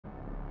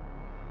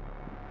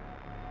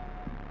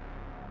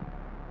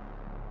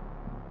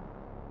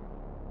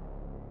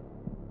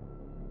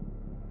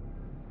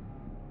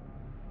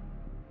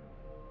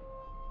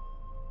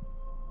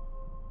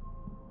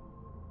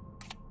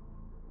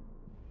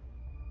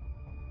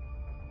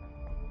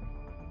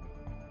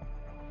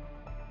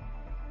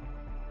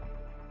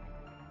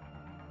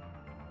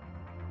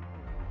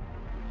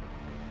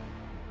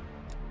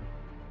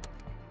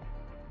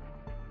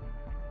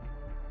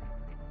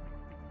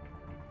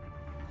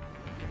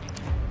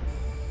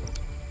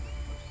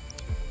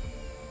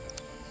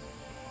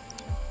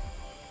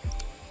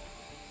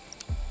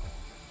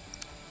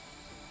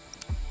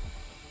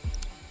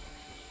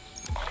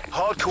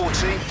Hardcore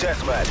team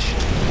deathmatch.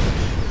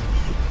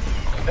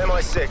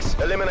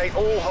 MI6, eliminate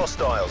all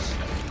hostiles.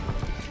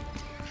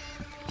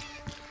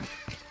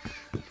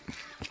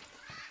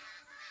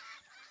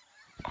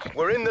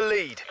 We're in the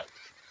lead.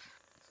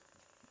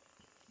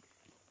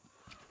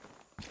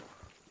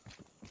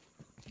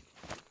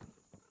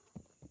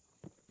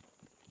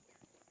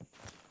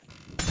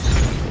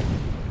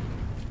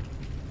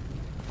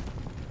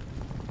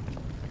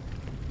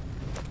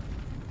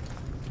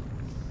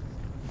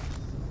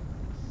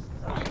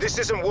 This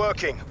isn't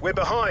working. We're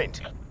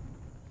behind.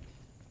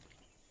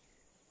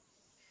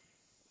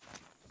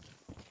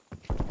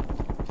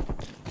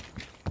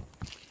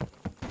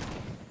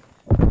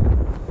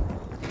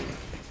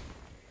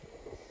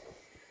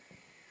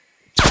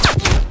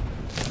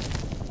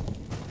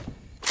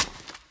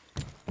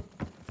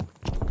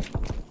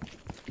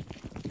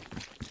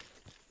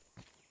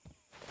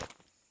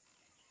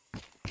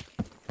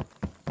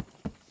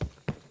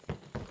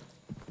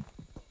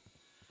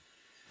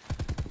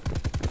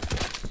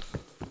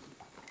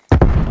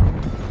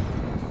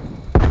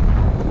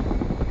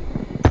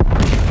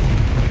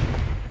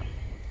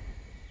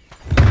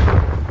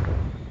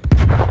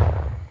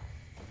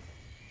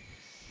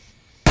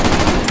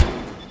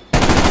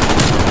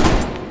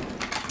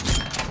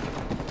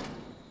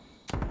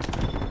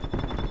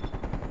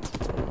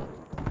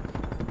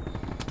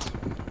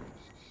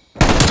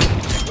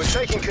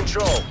 We're taking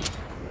control.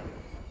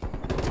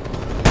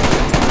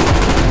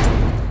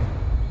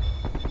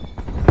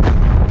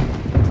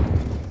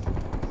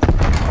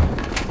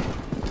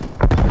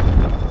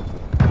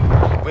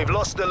 We've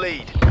lost the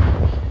lead.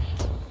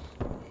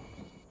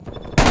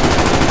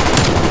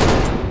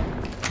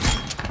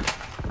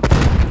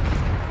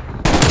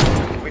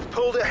 We've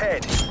pulled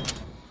ahead.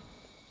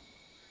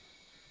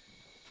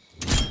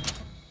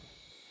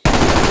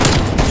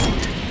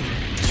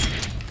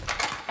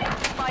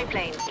 Spy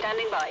plane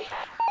standing by.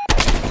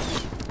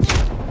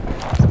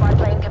 Spy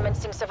plane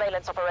commencing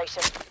surveillance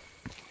operation.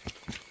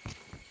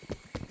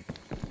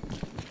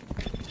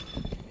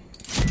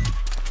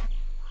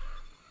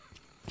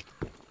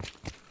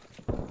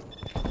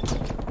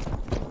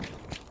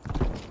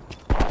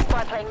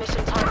 Spy plane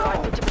mission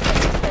timeline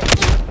 50% extended.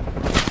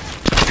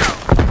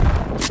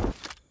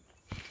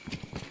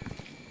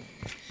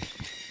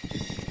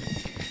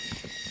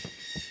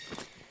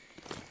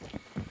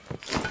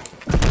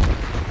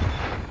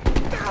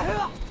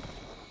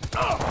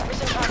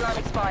 Mission timeline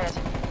expired.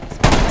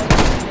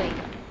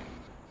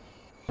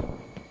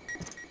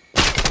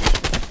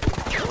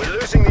 We're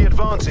losing the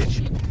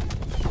advantage.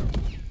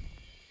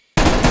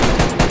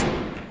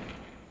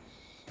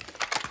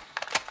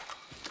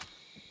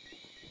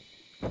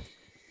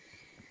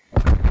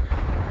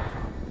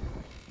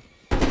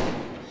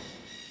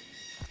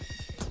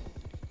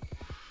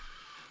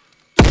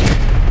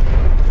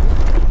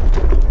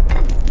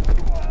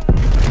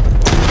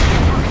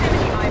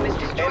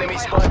 Enemy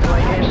spy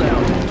plane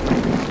inbound.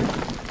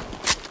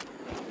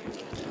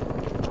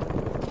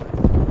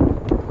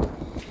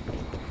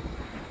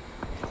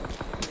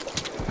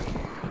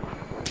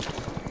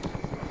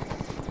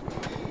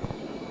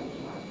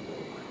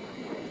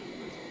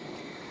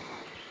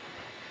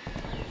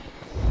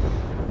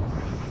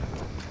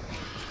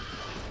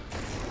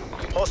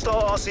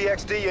 Hostile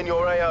RCXD in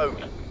your AO.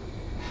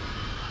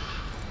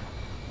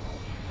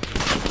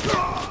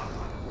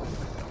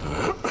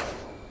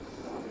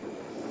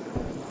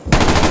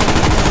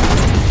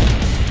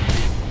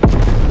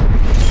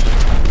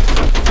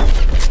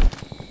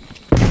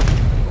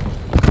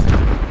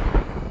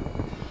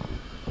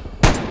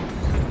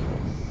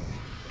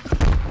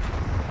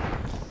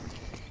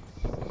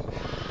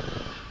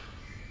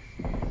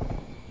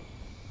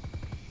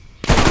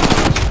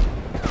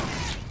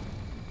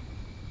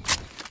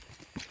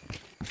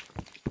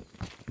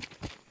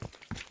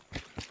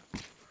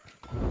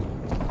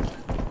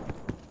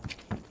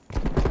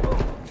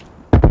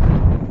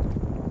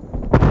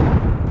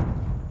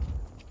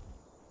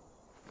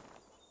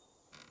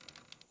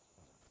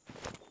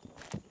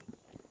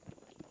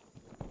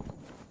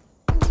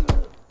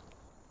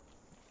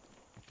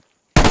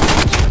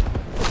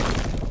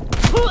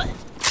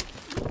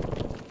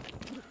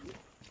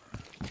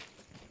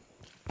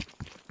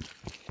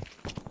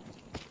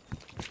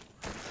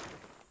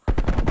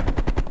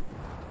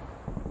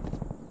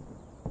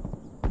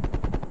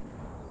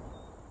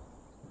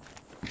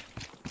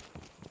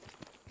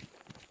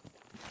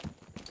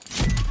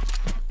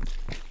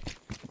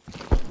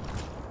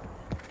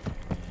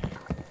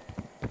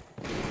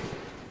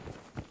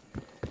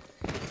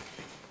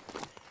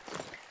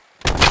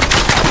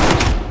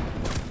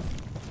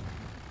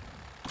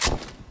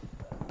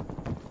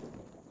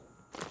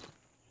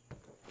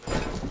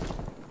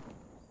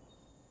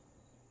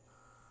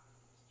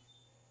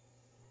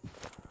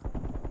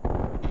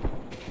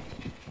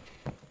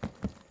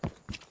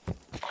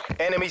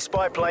 Enemy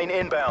spy plane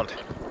inbound.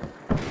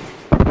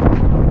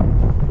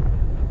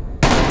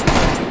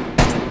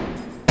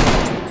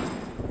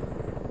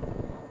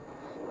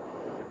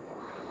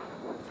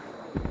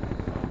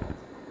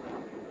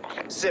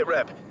 Sit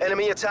rep.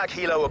 Enemy attack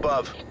helo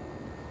above.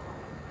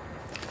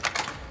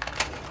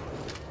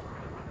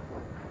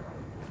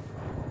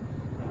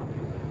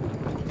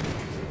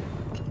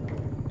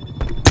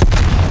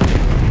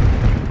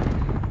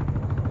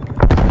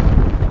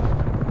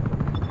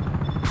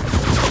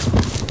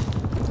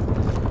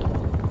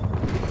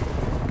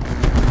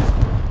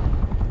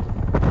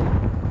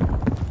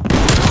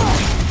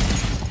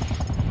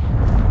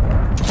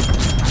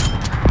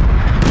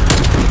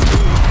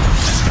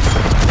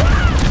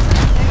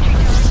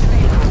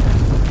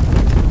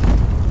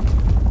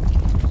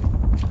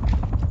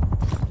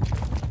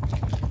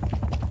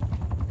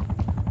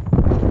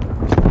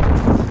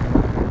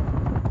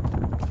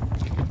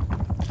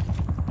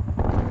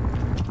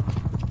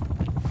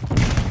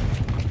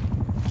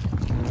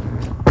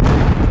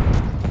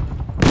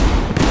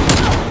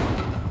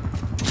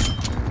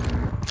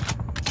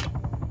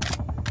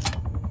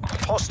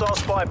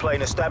 Hostile spy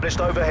plane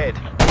established overhead.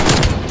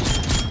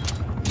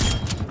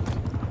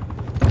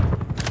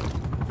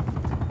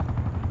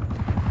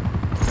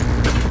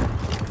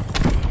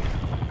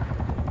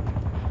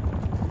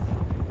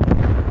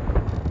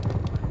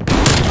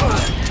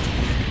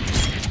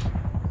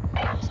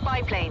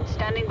 Spy plane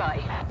standing by.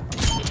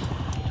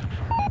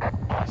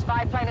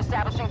 Spy plane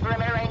establishing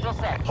perimeter, Angel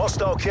 6.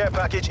 Hostile care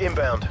package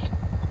inbound.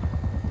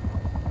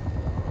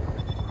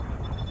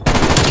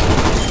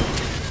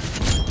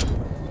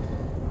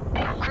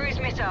 Cruise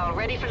missile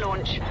ready for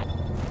launch.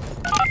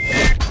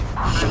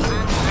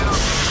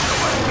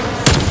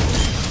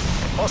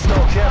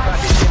 Hostile care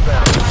package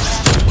inbound.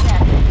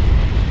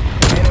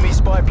 Enemy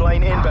spy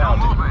plane inbound.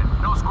 No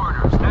movement. No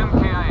squirters.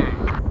 MKIA.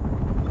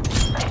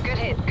 Good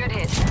hit, good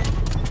hit.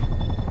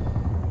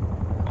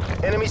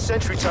 Enemy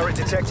sentry turret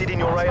detected in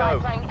your Spy AO.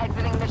 plane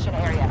exiting mission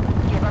area.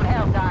 Give them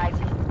hell, guys.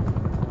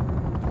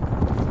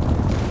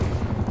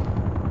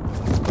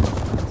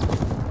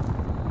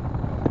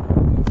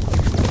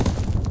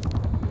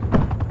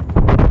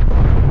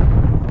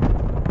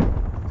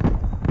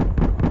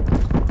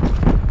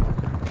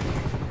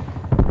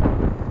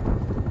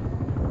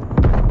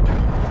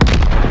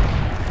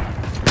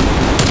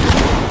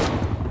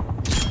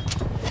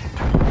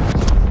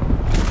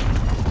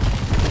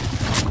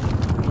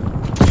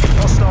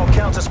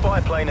 Counter spy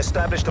plane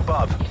established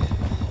above.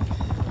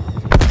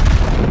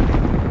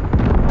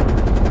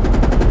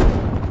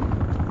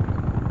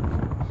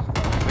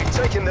 We've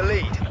taken the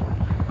lead.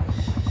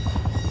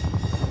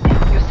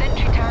 Your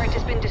sentry turret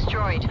has been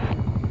destroyed.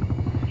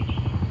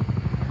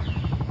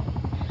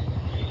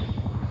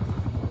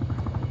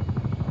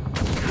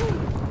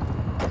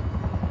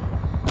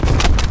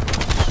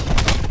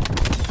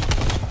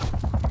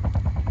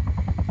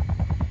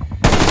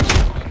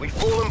 We've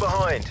fallen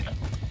behind.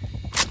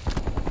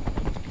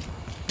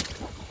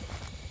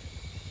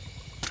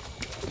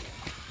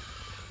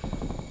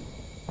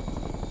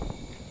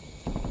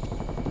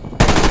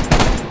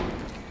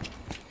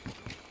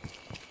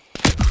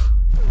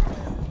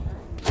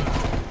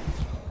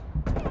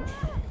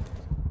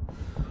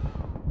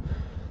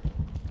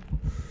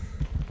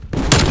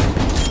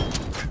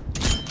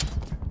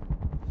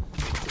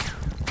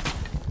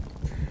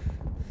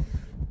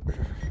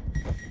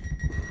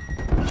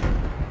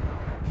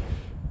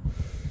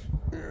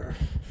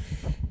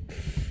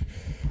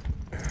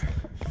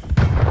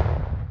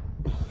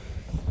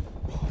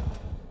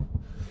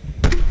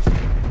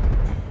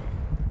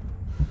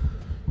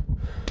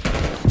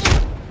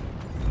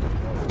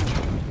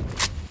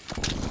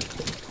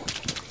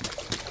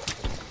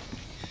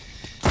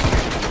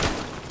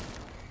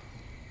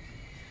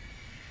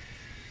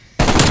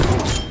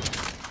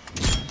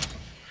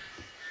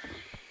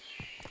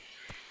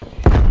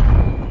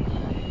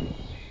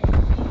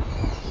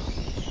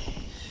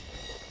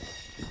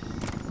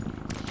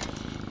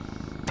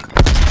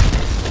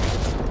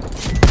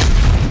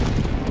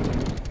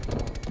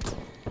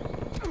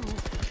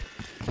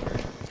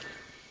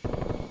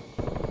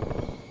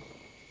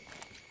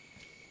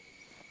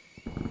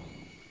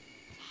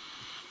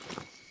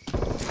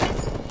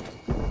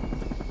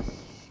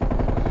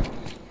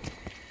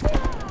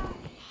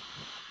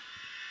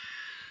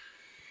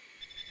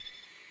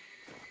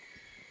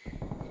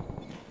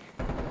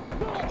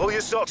 Pull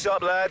your socks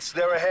up, lads.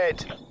 They're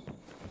ahead.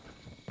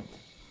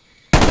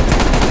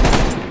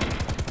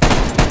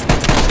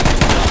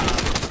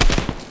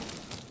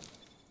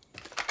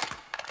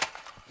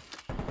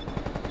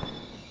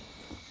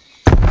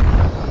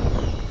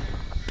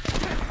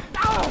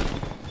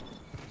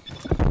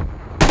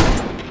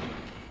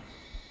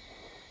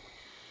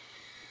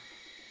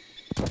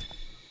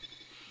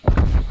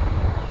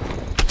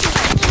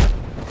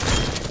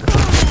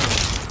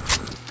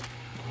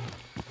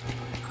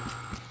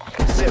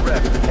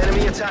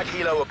 Enemy attack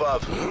helo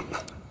above.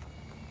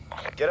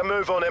 Get a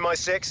move on,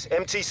 MI6.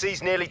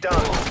 MTC's nearly done.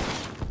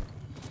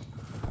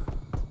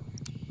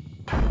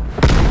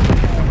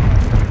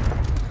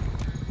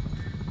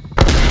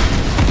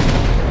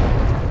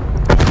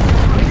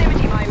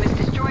 Proximity mine was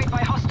destroyed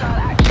by hostile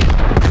action.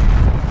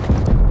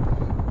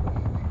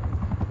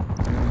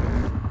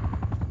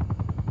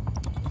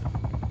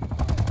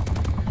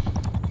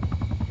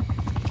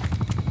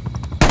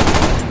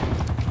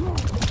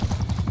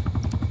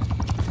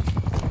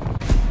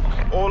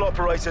 All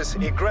operators,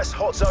 egress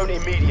hot zone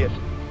immediate.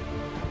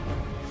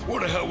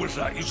 What the hell was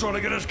that? You trying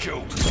to get us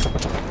killed?